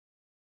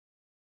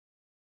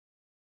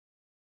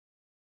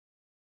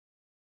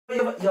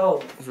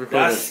Yo,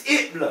 that's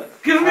it, blood.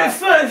 Give me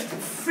first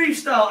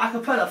freestyle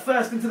acapella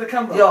first into the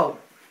camera. Yo,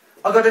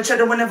 I got the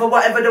cheddar whenever,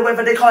 whatever the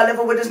weather, they can't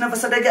level with us never,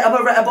 so they get up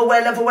a ratable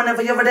where level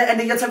whenever you're at the end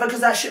of your tether,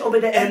 cause that shit'll be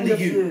the end of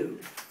you.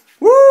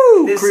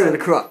 Woo! Listen. Cream of the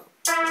crop.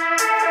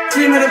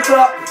 Cream of the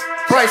crop.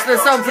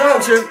 Priceless sound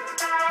production.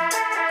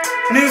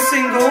 New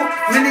single,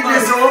 Mini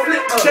Dizzle,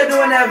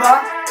 cheddar whenever.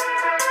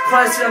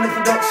 Pricey on the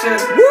production.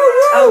 Woo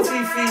woo!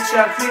 LT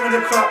feature, cream of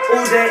the crop,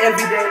 all day,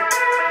 every day.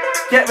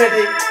 Get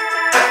ready.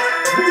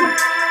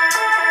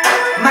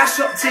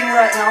 Mash up ting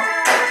right now.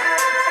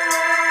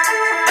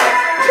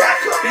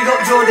 Big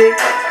up Jordy.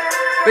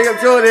 Big up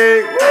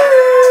Jordy. Woo!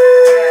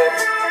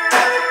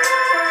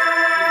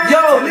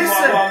 Yo,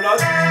 listen.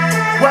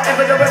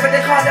 Whatever the weather,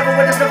 they can't never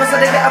win us never, so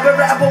they get up a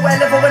ratable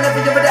wherever,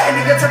 whenever you're at the end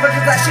of your tether,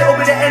 cause that shit'll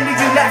be the end of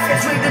you. Life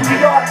is reading New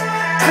York.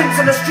 Prints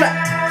on the strap.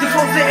 You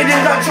can't sit in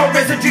gunshot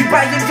residue,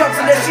 buying drugs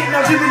and that shit,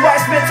 now doing what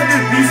it's meant to do.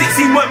 Music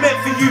scene weren't meant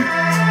for you.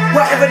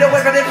 Whatever the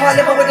weather, they can't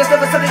live with us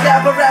never, so they get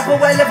up a ratable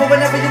wherever,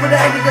 whenever you're at the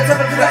end of your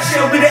tether, cause that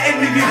shit'll be the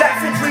end of you.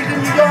 Life is reading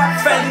New York.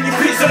 Finding your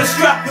prints on the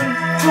strap and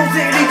Can't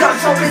sit in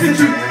gunshot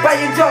residue,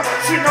 buying drugs,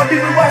 shit, now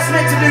doing what it's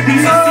meant to do.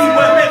 music scene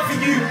weren't meant for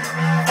you.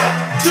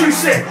 True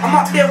shit, I'm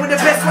up there with the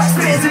best rap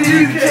spitters in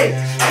the UK.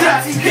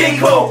 Dirty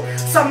K-Go,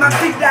 some man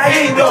think that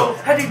I ain't though.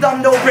 Had he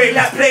done no brain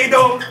like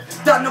Play-Doh.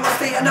 Done on my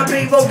state on the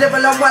payroll,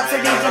 devil on one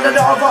side, angel on the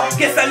other.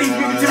 Guess I leave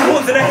you with two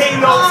horns and a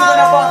halo. So when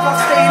I bark, I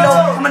stay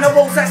low. I'm in the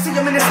roads, I see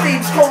him in the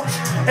stage coach.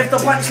 If the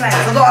punchlines,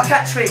 I got a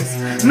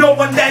catchphrase. No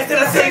one dies till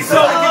I say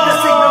so. I give the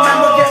signal, man,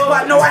 will get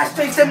back. No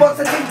ashtrays, then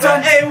once a thing turn.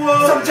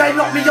 Some try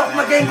knock me off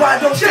my game, but I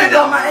don't shit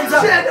on my ends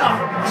up.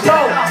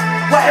 Yo,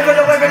 whatever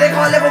the weather, they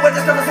can't level with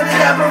us never, so they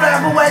get up a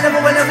ratable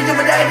wherever, whenever you're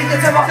with the end of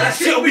your tether. That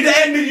shit'll be the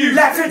end of you.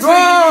 Life is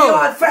really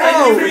hard, for And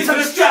any your reason. prints on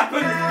the strap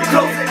and your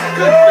clothes ain't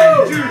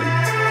good for you.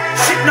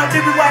 Shit not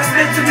doing what it's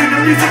meant to do. The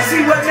music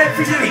scene weren't meant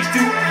for you. H2.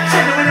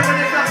 Shit whenever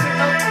they clap it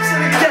up. So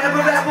they get up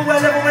a ratable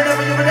wherever,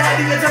 whenever you're with the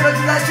end of your tether,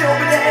 cause that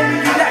shit'll be the end of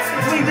you. Life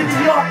between the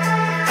New York.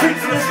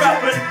 Prints on the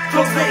strap and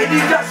Drugs making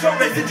you gunshot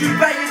residue,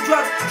 buying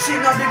drugs. Shit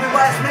not doing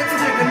what it's meant to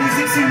do. The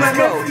music scene weren't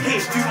meant for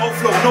you. H2O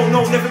flow. No,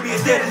 never be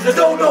as dead as a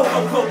dodo.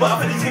 But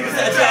I've these niggas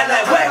that are dry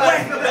like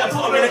wait. Better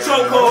put them in a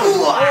chokehold.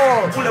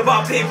 All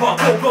about paper,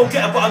 go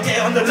get it, but I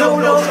get it on the low.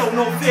 No show,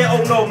 no fear,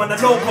 oh no, man, the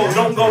loco.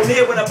 Don't go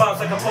near when I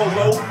bounce like a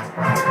polo.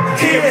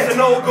 Here is a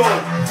no-go.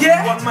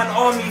 Yeah. One man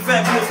army, 5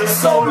 minutes and a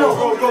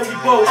solo. Go, you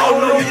bow. Oh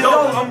no, you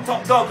don't. I'm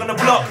top dog on the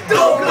block.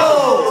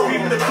 Go.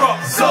 Cream of the crop.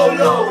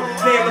 Solo.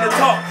 Name on the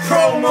top.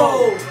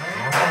 Promo.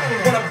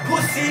 When a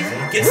pussy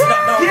gets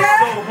slapped down with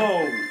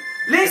Soho.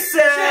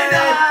 Listen.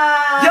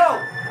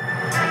 Yo.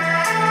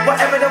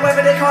 Whatever the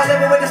weather, they can't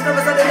live with us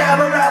never, so they get up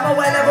a ratable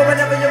wherever,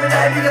 whenever you're in the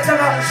end of your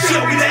tether.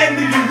 Shit'll be the end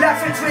of you.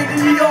 Laughing, trading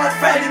New York,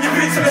 finding your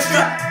prints on the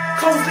strap.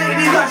 Cold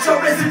lady,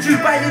 gunshot residue,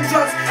 buying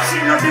drugs.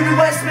 Shit not doing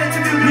what it's meant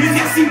to do.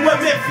 Music scene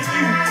weren't meant for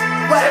you.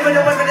 Whatever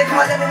the weather, they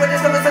can't live with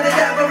us never, so they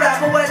get up a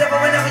ratable wherever,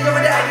 whenever you're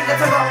in the end of your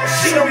tether.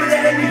 Shit'll be the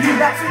end of you.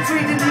 Laughing,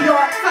 trading New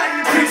York,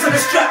 finding your Prints on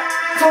the strap.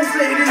 cold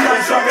lady,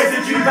 gunshot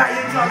residue,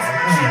 buying drugs.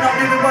 Shit not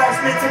doing what it's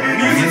meant to do.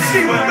 Music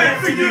scene weren't meant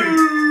for you.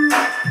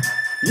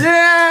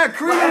 Yeah,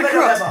 cream of the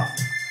crop.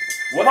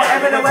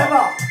 Whatever the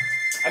weather.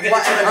 I get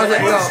How's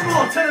it go? Once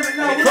more, tell them it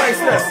now.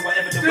 Priceless.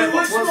 Do it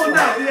once more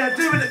now. Yeah,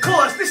 do it the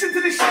chorus. Listen to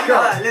this shit.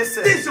 Alright,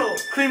 listen.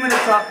 Dizzle. Cream in the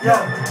crop, yo.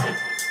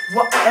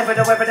 Whatever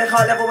the weather, they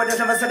can't level with us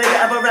never, so they get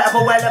up a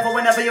ratable wherever,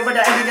 whenever you're at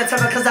the end of your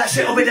tether, cause that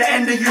shit'll be the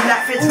end of you.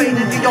 Life is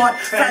raining in New York,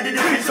 finding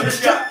the prints on the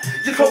strap.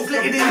 Your clothes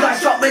littered in like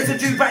shot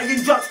residue,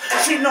 buying drugs.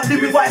 Shit not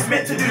doing what it's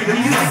meant to do. The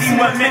music scene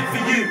weren't meant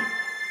for you.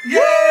 Yeah!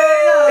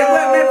 It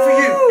weren't meant for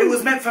you, it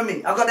was meant for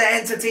me. I got the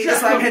entity,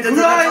 that's why I'm headed to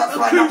the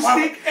top.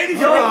 Acoustic,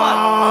 anything you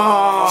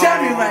want.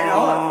 Jamming right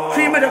now.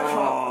 Cream of the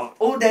crop.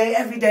 All day,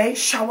 every day,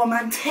 shower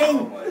man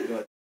ting.